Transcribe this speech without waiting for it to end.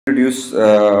Introduce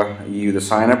you the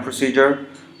sign up procedure.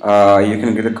 You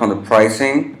can click on the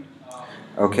pricing.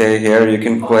 Okay, here you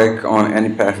can click on any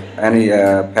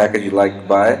package you like to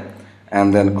buy,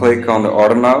 and then click on the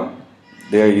order now.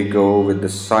 There you go with the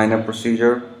sign up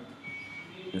procedure.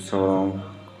 So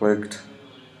clicked.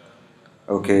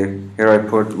 Okay, here I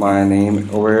put my name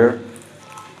over here,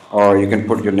 or you can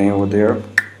put your name over there.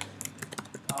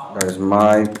 That is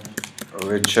Mike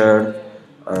Richard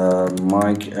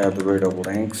Mike at the rate of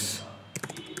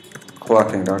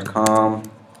Linkscloaking.com.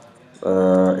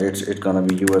 It's gonna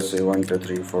be USA 1 2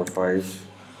 3 4 5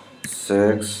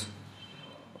 6,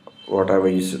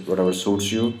 whatever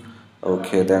suits you.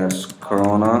 Okay, then it's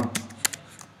Corona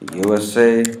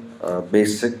USA,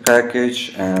 basic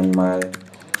package, and my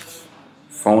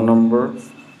phone number,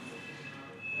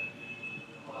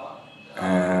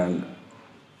 and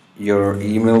your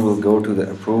email will go to the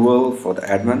approval for the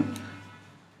admin.